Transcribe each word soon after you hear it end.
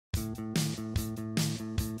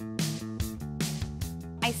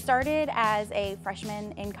I started as a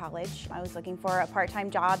freshman in college. I was looking for a part-time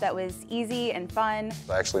job that was easy and fun.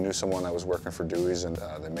 I actually knew someone that was working for Dewey's, and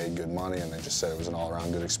they made good money, and they just said it was an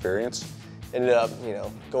all-around good experience. Ended up,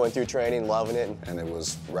 going through training, loving it. And it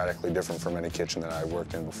was radically different from any kitchen that I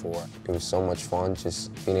worked in before. It was so much fun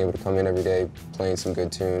just being able to come in every day, playing some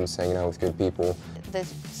good tunes, hanging out with good people. The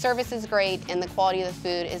service is great and the quality of the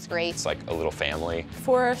food is great. It's like a little family.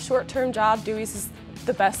 For a short-term job, Dewey's is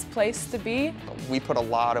the best place to be. We put a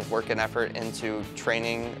lot of work and effort into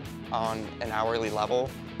training on an hourly level.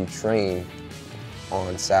 You train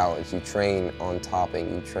on salads, you train on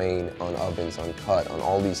topping, you train on ovens, on cut, on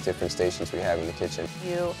all these different stations we have in the kitchen.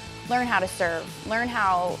 You learn how to serve, learn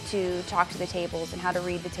how to talk to the tables and how to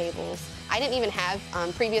read the tables. I didn't even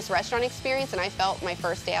have previous restaurant experience, and I felt my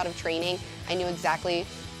first day out of training, I knew exactly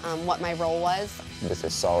what my role was. With a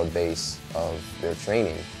solid base of their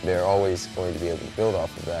training, they're always going to be able to build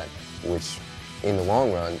off of that, which in the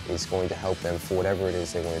long run is going to help them for whatever it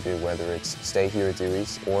is they want to do, whether it's stay here at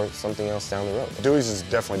Dewey's or something else down the road. Dewey's is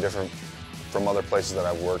definitely different from other places that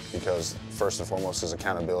I've worked because first and foremost is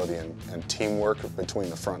accountability and teamwork between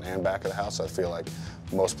the front and back of the house. I feel like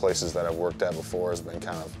most places that I've worked at before has been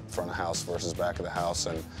kind of front of house versus back of the house,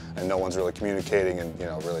 and no one's really communicating and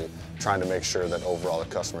really trying to make sure that overall the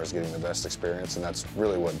customer is getting the best experience, and that's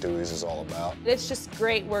really what Dewey's is all about. It's just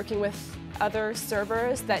great working with other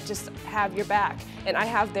servers that just have your back, and I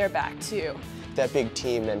have their back too. That big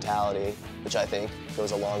team mentality, which I think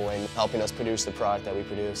goes a long way in helping us produce the product that we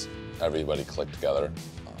produce. Everybody clicked together,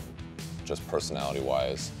 just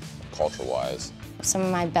personality-wise, culture-wise. Some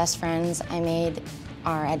of my best friends I made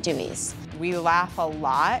are at Dewey's. We laugh a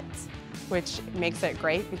lot, which makes it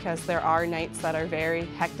great because there are nights that are very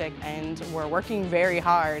hectic and we're working very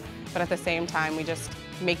hard, but at the same time we just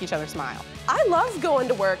make each other smile. I love going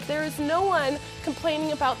to work. There is no one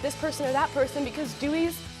complaining about this person or that person because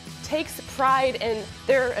Dewey's takes pride in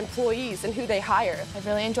their employees and who they hire. I've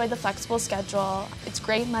really enjoyed the flexible schedule. It's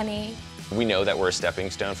great money. We know that we're a stepping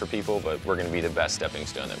stone for people, but we're going to be the best stepping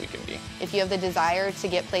stone that we can be. If you have the desire to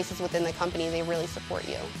get places within the company, they really support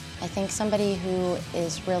you. I think somebody who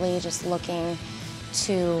is really just looking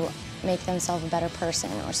to make themselves a better person,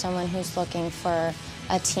 or someone who's looking for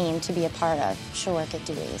a team to be a part of, should work at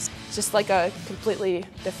Dewey's. It's just like a completely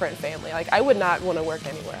different family. Like, I would not want to work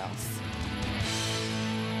anywhere else.